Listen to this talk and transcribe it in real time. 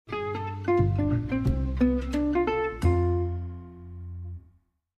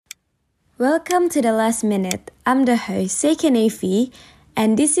Welcome to The Last Minute. I'm the host, Seike Nevi,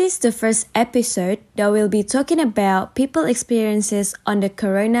 and this is the first episode that we'll be talking about people experiences on the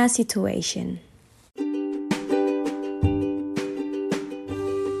corona situation.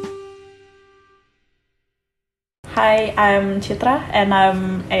 Hi, I'm Chitra and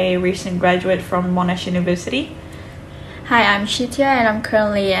I'm a recent graduate from Monash University. Hi, I'm Shitya and I'm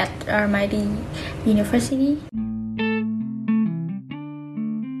currently at Armadi University.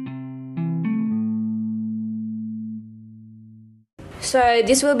 So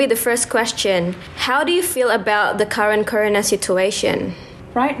this will be the first question. How do you feel about the current corona situation?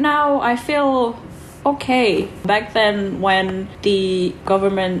 Right now, I feel okay. Back then, when the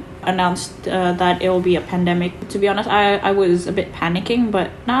government announced that it will be a pandemic, to be honest, I was a bit panicking, but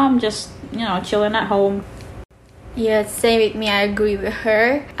now I'm just, chilling at home. Yeah, same with me. I agree with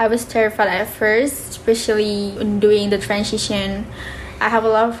her. I was terrified at first, especially when doing the transition. I have a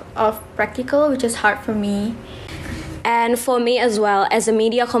lot of practical, which is hard for me. And for me as well, as a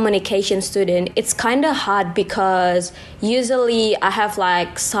media communication student, it's kind of hard because usually I have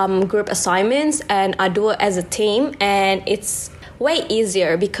like some group assignments and I do it as a team, and it's way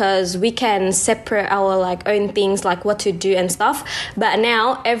easier because we can separate our like own things, like what to do and stuff. But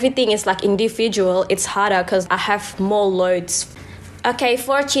now everything is like individual. It's harder because I have more loads. Okay,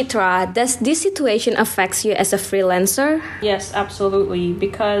 for Chitra, does this situation affect you as a freelancer? Yes, absolutely,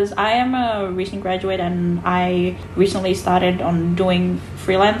 because I am a recent graduate and I recently started on doing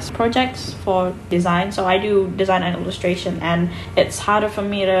freelance projects for design. So I do design and illustration, and it's harder for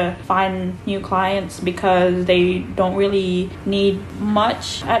me to find new clients because they don't really need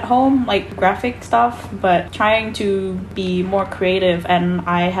much at home, like graphic stuff, but trying to be more creative, and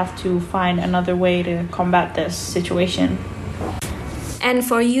I have to find another way to combat this situation. And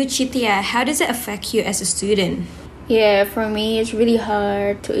for you, Chitya, how does it affect you as a student? Yeah, for me, it's really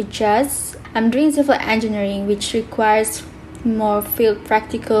hard to adjust. I'm doing civil engineering, which requires more field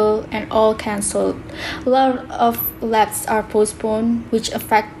practical and all cancelled. A lot of labs are postponed, which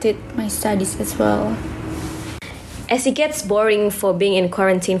affected my studies as well. As it gets boring for being in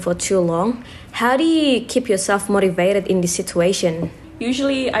quarantine for too long, how do you keep yourself motivated in this situation?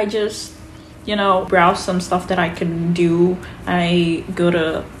 Usually I just browse some stuff that I can do. I go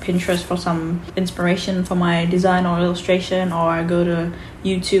to Pinterest for some inspiration for my design or illustration, or I go to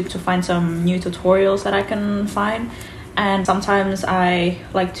YouTube to find some new tutorials that I can find. And sometimes I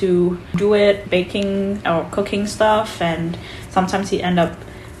like to do it baking or cooking stuff, and sometimes it end up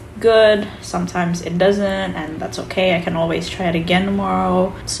good, sometimes it doesn't, and that's okay. I can always try it again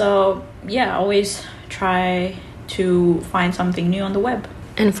tomorrow. So yeah, always try to find something new on the web.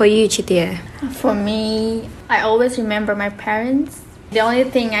 And for you, Chitya? For me, I always remember my parents. The only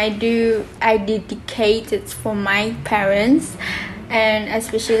thing I do, I dedicate it for my parents, and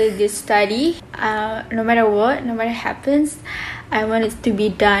especially this study. No matter what, no matter what happens, I want it to be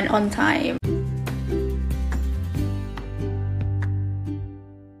done on time.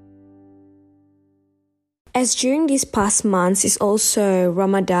 As during these past months is also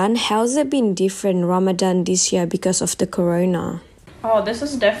Ramadan, how's it been different Ramadan this year because of the corona? Oh, this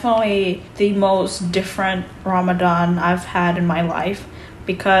is definitely the most different Ramadan I've had in my life,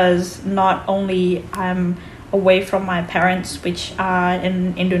 because not only I'm away from my parents, which are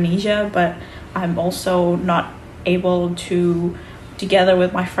in Indonesia, but I'm also not able to together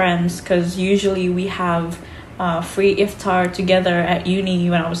with my friends, because usually we have free iftar together at uni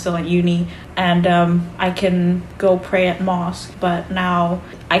when I was still at uni, and I can go pray at mosque, but now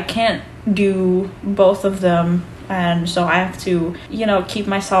I can't do both of them. And so I have to, keep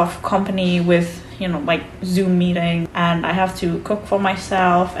myself company with, like Zoom meeting, and I have to cook for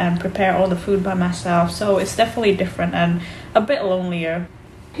myself and prepare all the food by myself. So it's definitely different and a bit lonelier.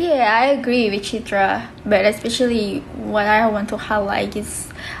 Yeah, I agree with Chitra, but especially what I want to highlight is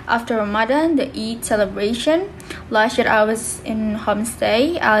after Ramadan, the Eid celebration. Last year I was in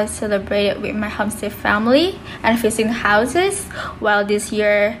homestay. I celebrated with my homestay family and visiting houses, while this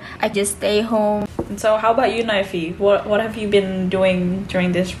year I just stay home. So how about you, Naifi? What have you been doing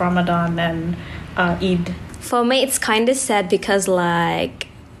during this Ramadan and Eid? For me, it's kind of sad because like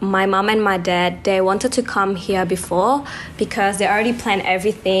my mom and my dad, they wanted to come here before because they already planned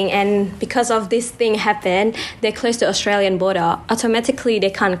everything, and because of this thing happened, they closed the Australian border. Automatically, they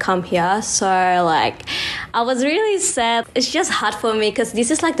can't come here. So like, I was really sad. It's just hard for me because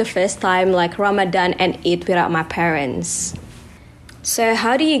this is like the first time like Ramadan and Eid without my parents. So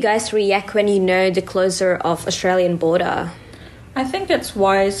how do you guys react when you know the closure of Australian border? I think it's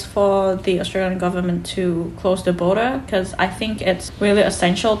wise for the Australian government to close the border, because I think it's really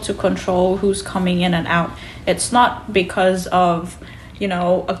essential to control who's coming in and out. It's not because of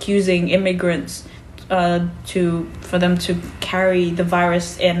accusing immigrants for them to carry the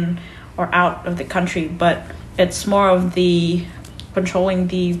virus in or out of the country, but it's more of the controlling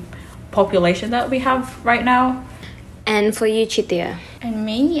the population that we have right now. And for you, Chithya? And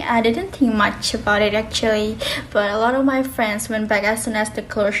me, I didn't think much about it actually, but a lot of my friends went back as soon as the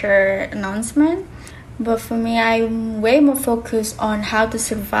closure announcement. But for me, I'm way more focused on how to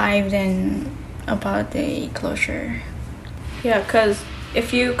survive than about the closure. Yeah, because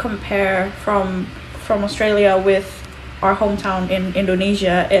if you compare from Australia with our hometown in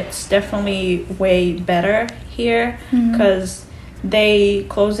Indonesia, it's definitely way better here because they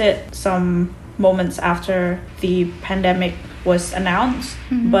closed it some moments after the pandemic was announced.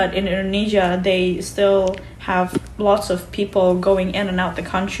 But in Indonesia, they still have lots of people going in and out the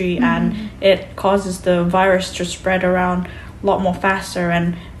country, and it causes the virus to spread around a lot more faster,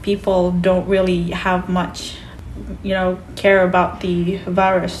 and people don't really have much care about the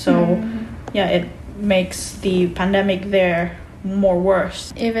virus. So yeah, it makes the pandemic there more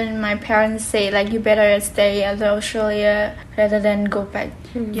worse. Even my parents say you better stay at Australia rather than go back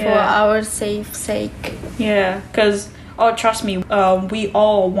for our safe sake. Yeah, because trust me, we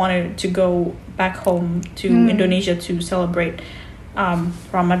all wanted to go back home to Indonesia to celebrate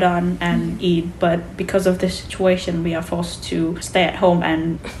Ramadan and Eid, but because of this situation we are forced to stay at home,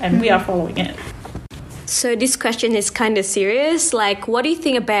 and we are following it. So this question is kind of serious. What do you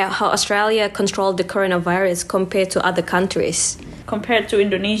think about how Australia controlled the coronavirus compared to other countries? Compared to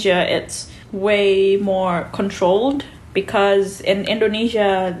Indonesia, it's way more controlled, because in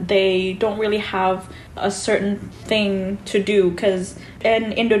Indonesia, they don't really have a certain thing to do, because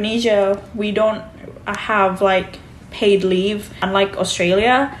in Indonesia, we don't have paid leave, unlike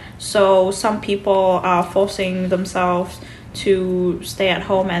Australia. So some people are forcing themselves to stay at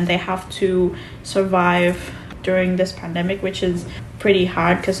home, and they have to survive during this pandemic, which is pretty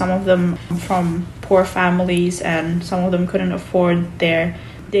hard because some of them from poor families, and some of them couldn't afford their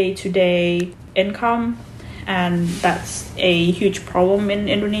day-to-day income, and that's a huge problem in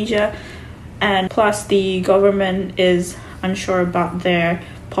Indonesia. And plus the government is unsure about their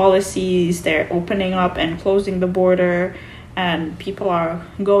policies. They're opening up and closing the border, and people are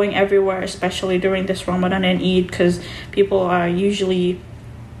going everywhere, especially during this Ramadan and Eid, because people are usually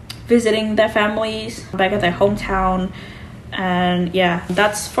visiting their families back at their hometown. And yeah,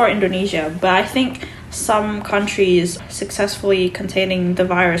 that's for Indonesia. But I think some countries successfully containing the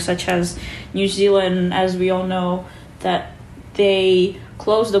virus, such as New Zealand, as we all know, that they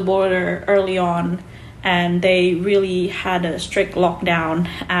closed the border early on, and they really had a strict lockdown,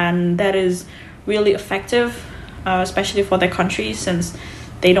 and that is really effective, especially for their country, since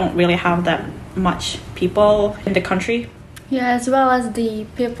they don't really have that much people in the country. Yeah, as well as the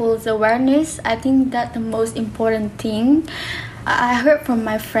people's awareness. I think that the most important thing. I heard from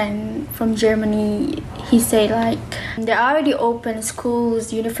my friend from Germany. He said they already open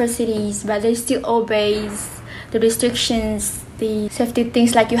schools, universities, but they still obeys the restrictions, the safety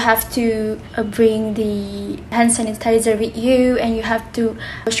things, you have to bring the hand sanitizer with you, and you have to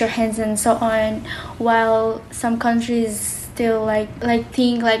wash your hands and so on, while some countries still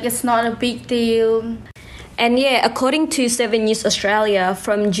think it's not a big deal. And yeah, according to 7 News Australia,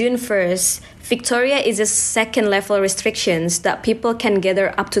 from June 1st, Victoria is a second level restrictions that people can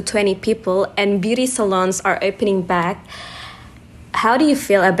gather up to 20 people, and beauty salons are opening back. How do you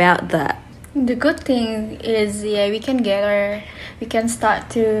feel about that? The good thing is, we can gather, we can start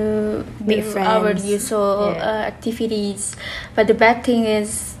to Meet do our friends. usual activities. But the bad thing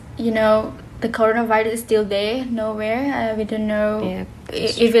is, the coronavirus is still there, nowhere. We don't know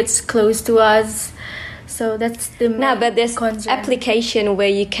if it's close to us. So that's the main But there's concern. application where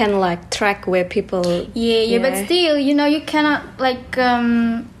you can like track where people. Yeah, but still, you cannot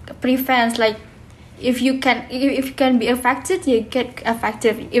prevent if you can be affected, you get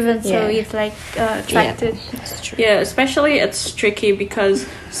affected. Even so, it's attracted. Yeah, that's true. Yeah, especially it's tricky because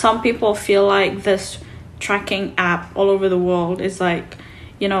some people feel like this tracking app all over the world is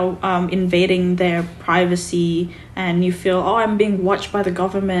invading their privacy, and you feel, I'm being watched by the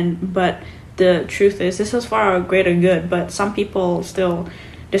government. But the truth is, this is for our greater good. But some people still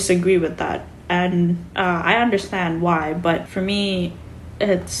disagree with that, and I understand why. But for me,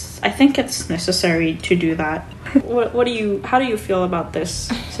 I think it's necessary to do that. How do you feel about this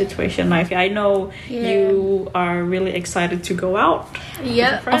situation, Knifey? I know you are really excited to go out. Yeah, with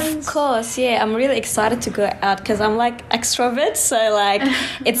your friends. Of course, yeah. I'm really excited to go out because I'm like extrovert. So like,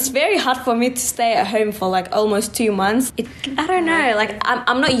 it's very hard for me to stay at home for like almost 2 months. I don't know. Like,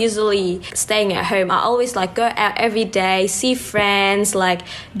 I'm not usually staying at home. I always like go out every day, see friends, like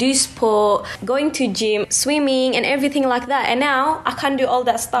do sport, going to gym, swimming, and everything like that. And now I can't do all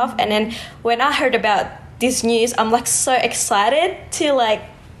that stuff. And then when I heard about this news, I'm like so excited to like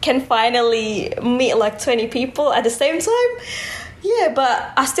can finally meet like 20 people at the same time. Yeah,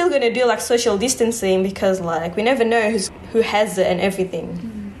 but I'm still gonna do like social distancing because like we never know who has it and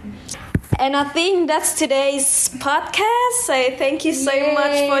everything. And I think that's today's podcast. So thank you so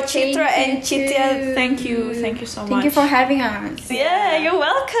much for Chitra and Chitya. Thank you so much. Thank you for having us. Yeah, you're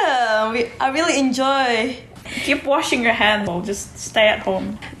welcome. I really enjoy. Keep washing your hands. Just stay at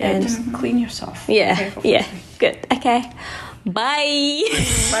home and just clean yourself. Yeah, Okay, yeah, good. Okay, bye.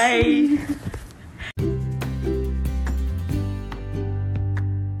 Bye.